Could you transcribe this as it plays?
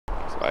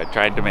I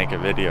tried to make a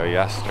video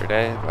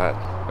yesterday, but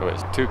it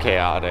was too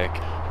chaotic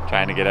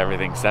trying to get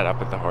everything set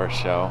up at the horse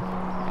show.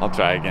 I'll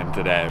try again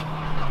today.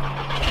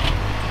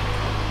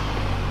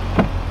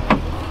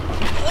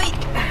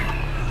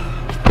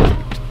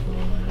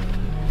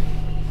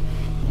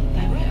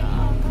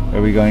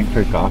 Are we going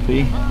for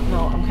coffee?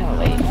 No, I'm kind of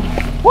late.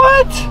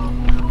 What?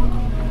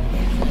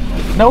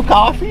 No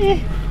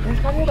coffee? There's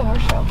coffee at the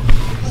horse show.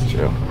 It's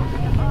true.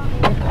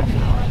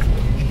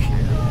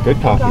 Good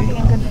Good coffee. coffee. Coffee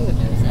and good food.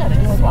 It's good.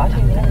 It was lattes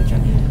and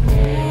everything.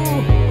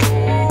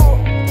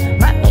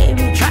 My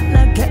baby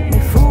tryna get me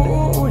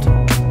food.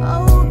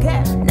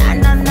 Okay. Nah, I'm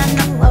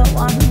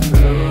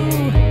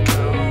rude.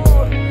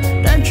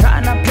 Don't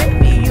tryna pick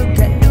me, you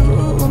get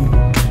doomed.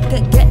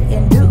 Get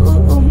in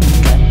doom.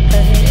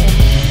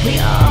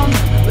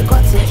 We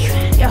got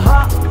it. Your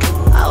heart,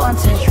 I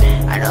want it.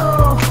 I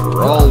know.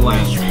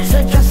 Rolling. So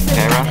just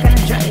sit back and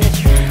enjoy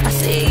it. I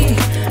see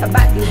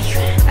about you.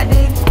 I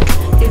think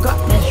you got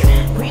this.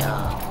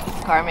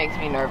 This car makes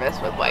me nervous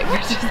with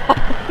wipers just on.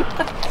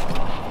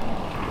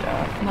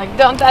 Yeah. I'm like,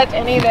 don't touch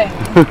anything.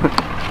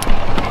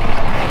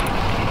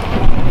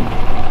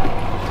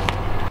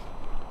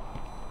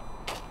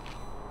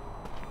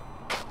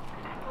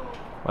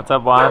 What's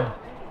up, Juan?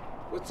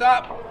 What's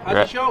up? How's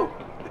the show?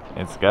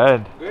 It's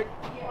good. Good?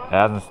 It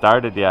hasn't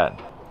started yet.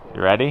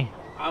 You ready?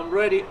 I'm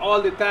ready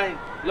all the time.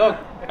 Look.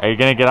 Are you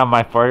gonna get on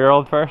my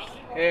 4-year-old first?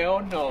 Hell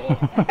no.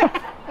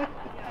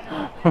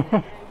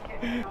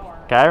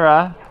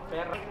 Kyra,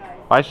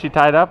 why is she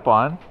tied up,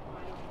 Juan?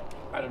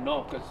 I don't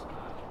know, because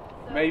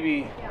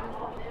maybe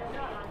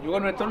you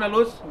want to turn her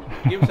loose?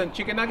 Give some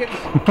chicken nuggets?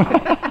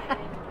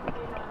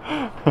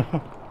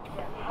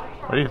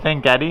 What do you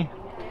think, Eddie?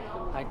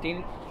 I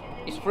think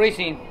it's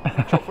freezing.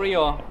 Mucho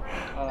frío.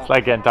 It's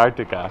like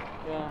Antarctica.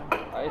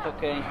 Yeah, it's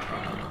okay.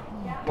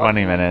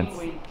 20 minutes.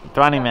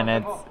 20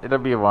 minutes. It'll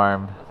be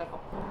warm.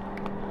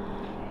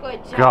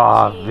 Good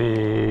job.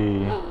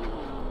 Coffee.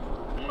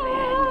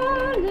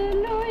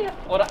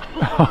 Ora.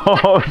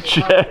 Oh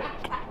shit.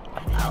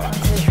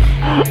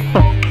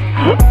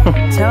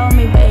 Tell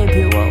me,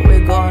 baby, what we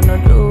gonna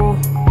do?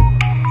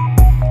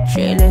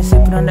 Chillin',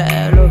 sippin' on the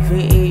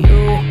LOVEU.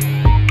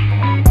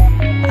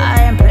 I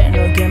ain't playing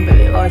no game,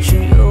 baby,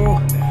 watching you.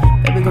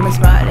 Baby, got me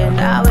smiling,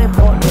 now we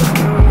pull me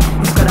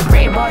through. It's got a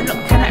great boy, look,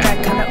 can I wreck,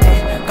 can I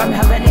win? Got me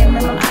having in my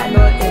I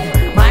know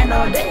it. Mine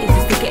all day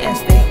is stick it and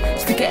stay.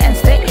 Stick it and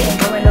stay, ain't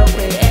going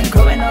away, ain't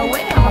going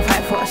away. I'ma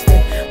fight for a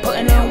stay.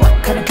 Putting in what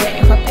can I get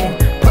if I pay?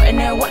 Putting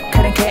in what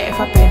can I get if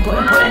I pay?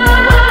 Putting in what can I get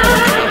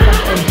if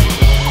I pay?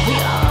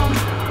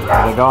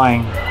 How's it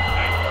going?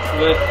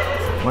 Good.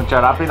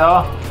 Mucho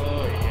rápido.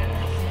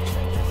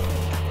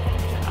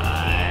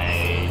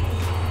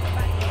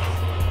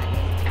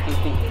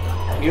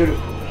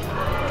 Beautiful.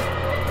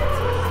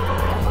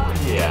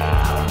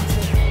 Yeah.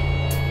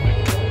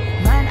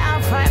 Man,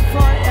 I'll fight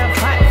for ya,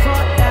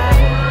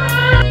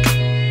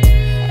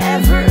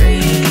 every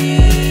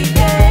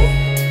day.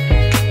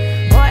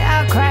 Boy,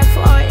 I'll cry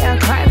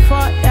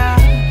for ya.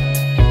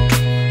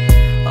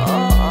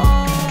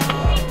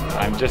 Oh.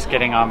 I'm just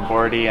getting on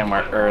boardy and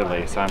we're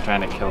early, so I'm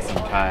trying to kill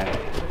some time.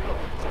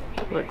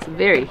 Looks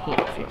very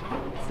handsome.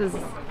 This is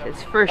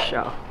his first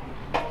show.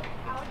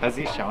 Has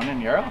he shown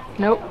in Europe?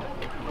 Nope.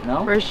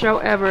 No? First show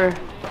ever.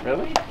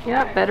 Really?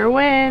 Yeah, better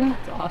win.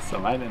 That's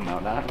awesome. I didn't know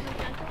that.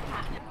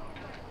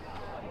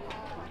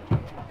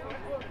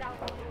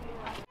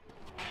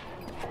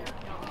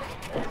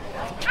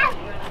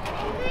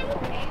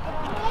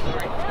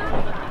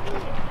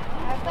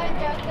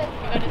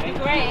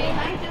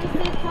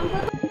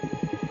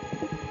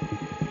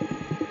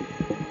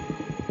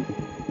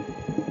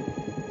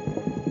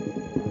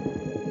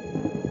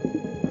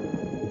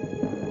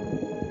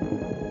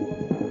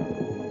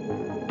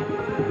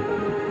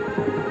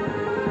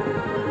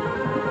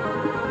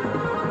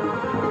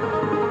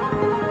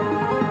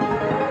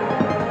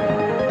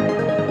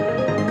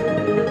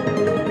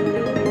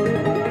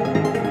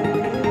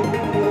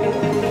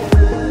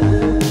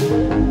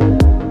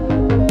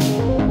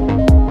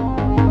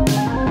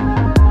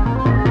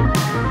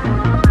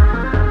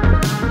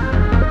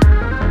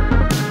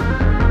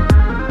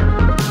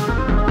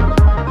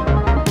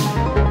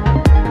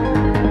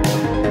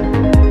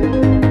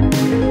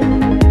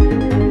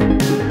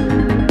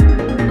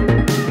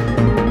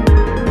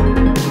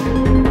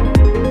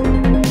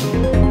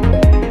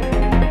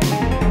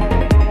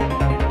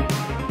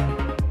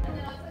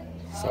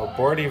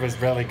 Boardy was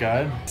really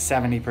good,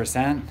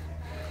 70%,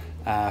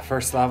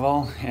 first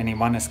level, and he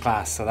won his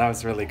class, so that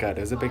was really good.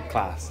 It was a big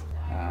class.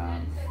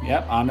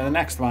 Yep, on to the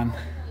next one.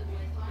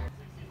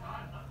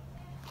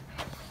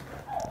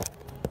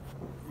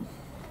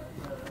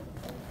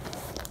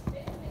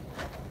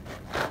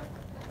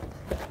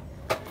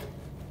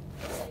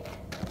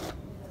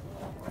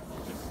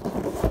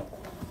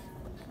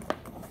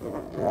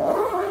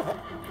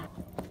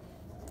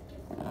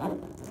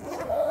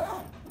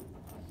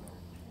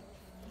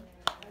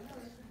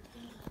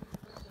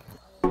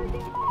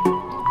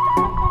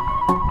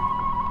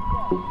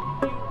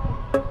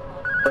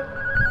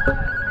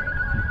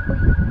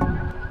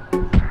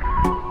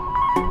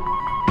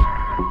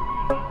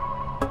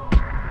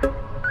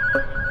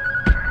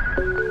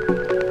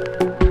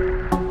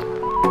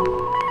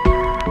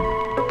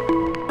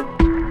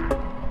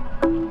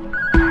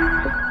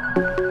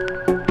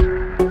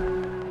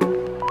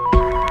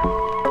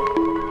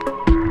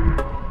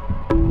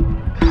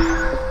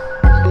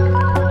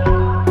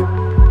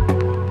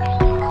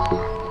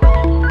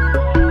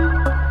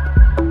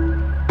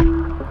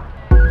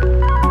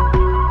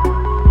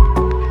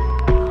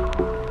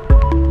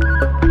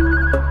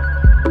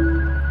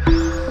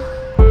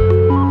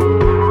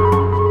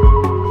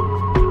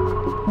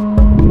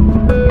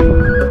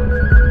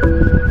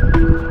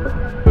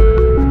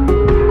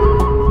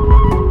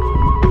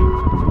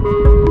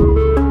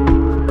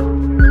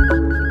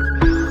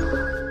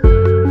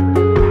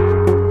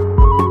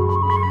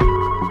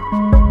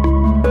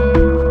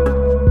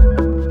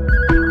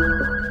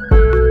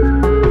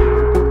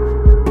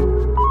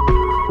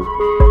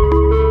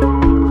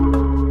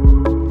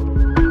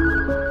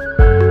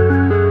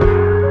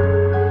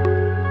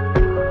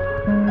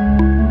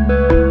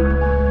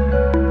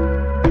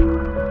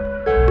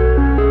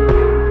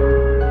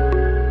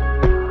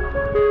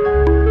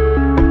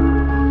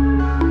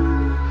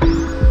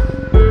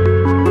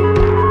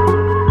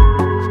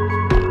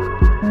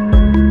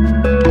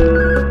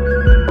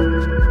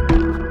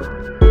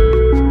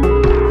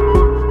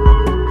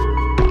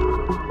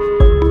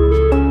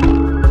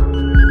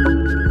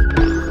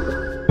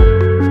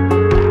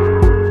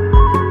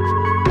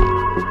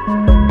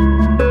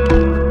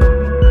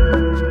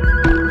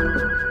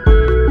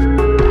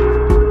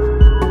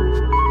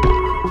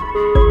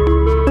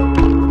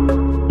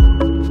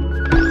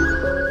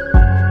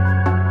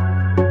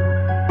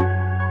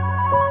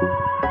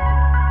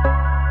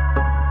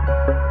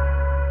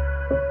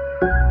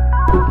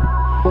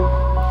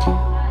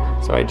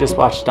 So I just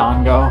watched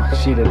Dawn go.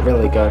 She did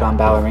really good on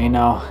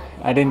Ballerino.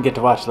 I didn't get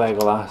to watch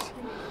Legolas,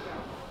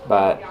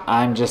 but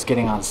I'm just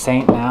getting on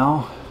Saint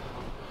now.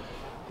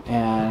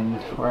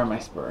 And where are my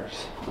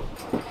spurs?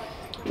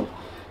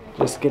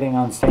 Just getting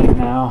on Saint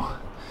now.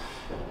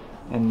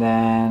 And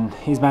then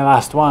he's my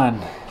last one.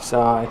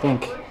 So I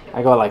think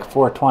I go at like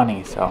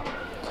 4:20, so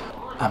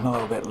I'm a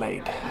little bit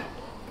late.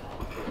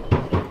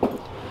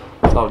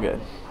 It's all good.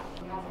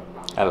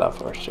 I love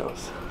horse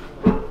shows.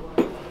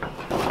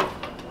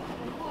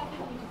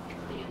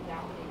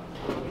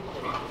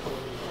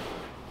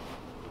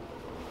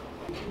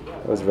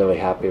 I was really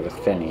happy with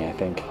Finny, I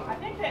think.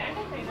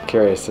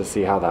 Curious to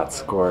see how that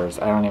scores.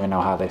 I don't even know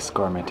how they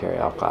score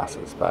material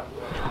classes, but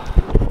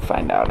we'll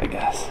find out, I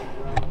guess.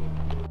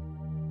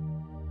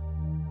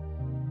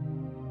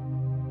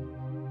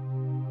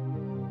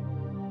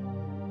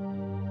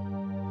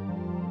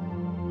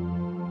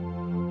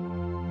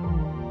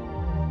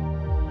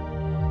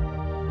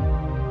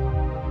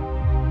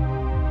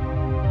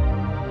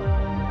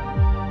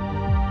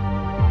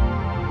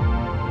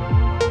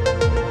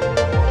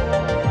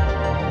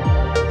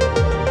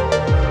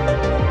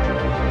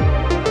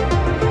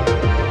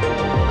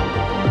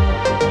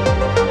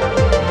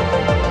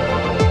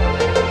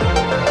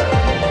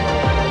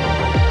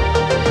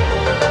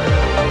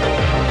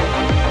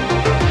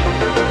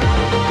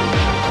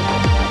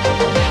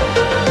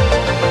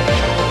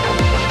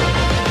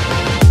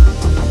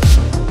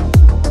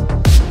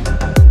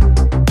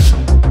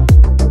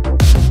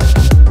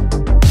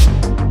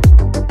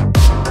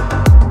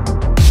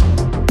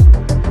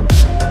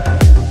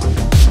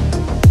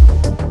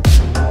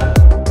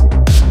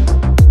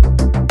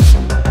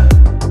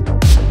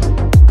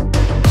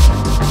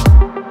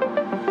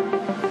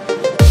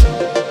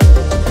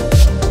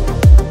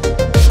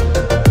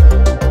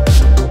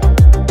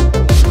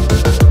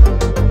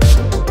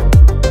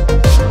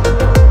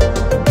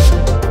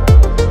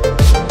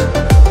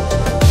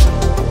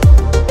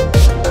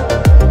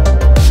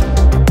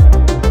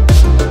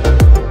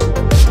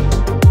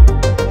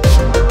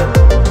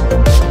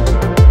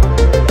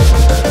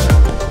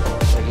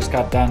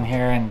 Done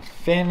here, and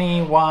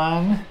Finny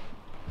won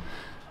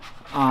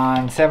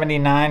on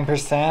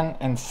 79%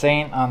 and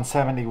Saint on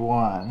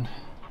 71.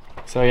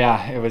 So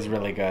yeah, it was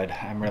really good.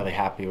 I'm really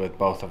happy with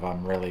both of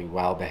them, really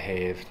well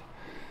behaved,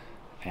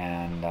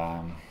 and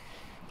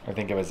I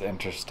think it was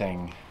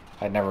interesting.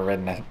 I'd never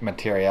ridden a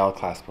materiel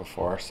class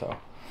before, so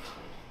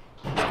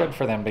it's good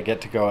for them to get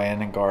to go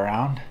in and go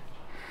around.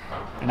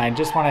 And I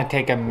just want to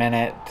take a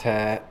minute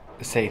to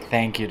say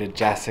thank you to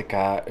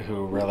Jessica,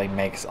 who really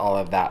makes all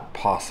of that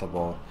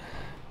possible.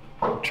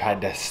 Tried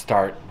to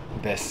start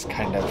this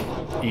kind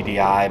of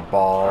EDI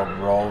ball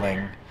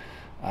rolling,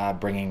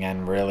 bringing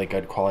in really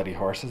good quality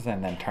horses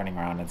and then turning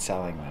around and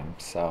selling them.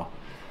 So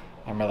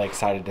I'm really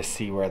excited to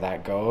see where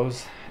that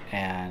goes,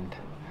 and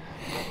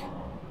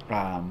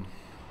that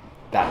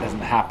doesn't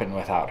happen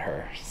without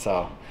her.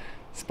 So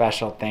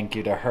special thank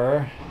you to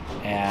her,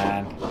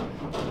 and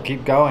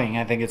keep going.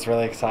 I think it's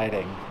really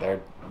exciting.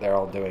 They're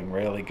all doing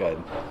really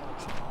good.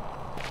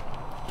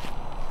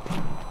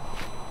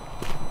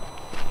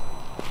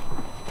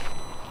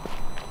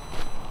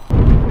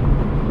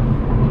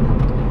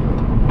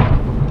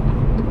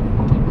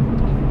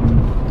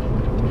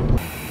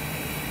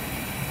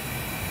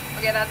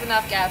 Okay, that's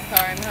enough gas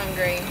car. I'm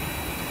hungry.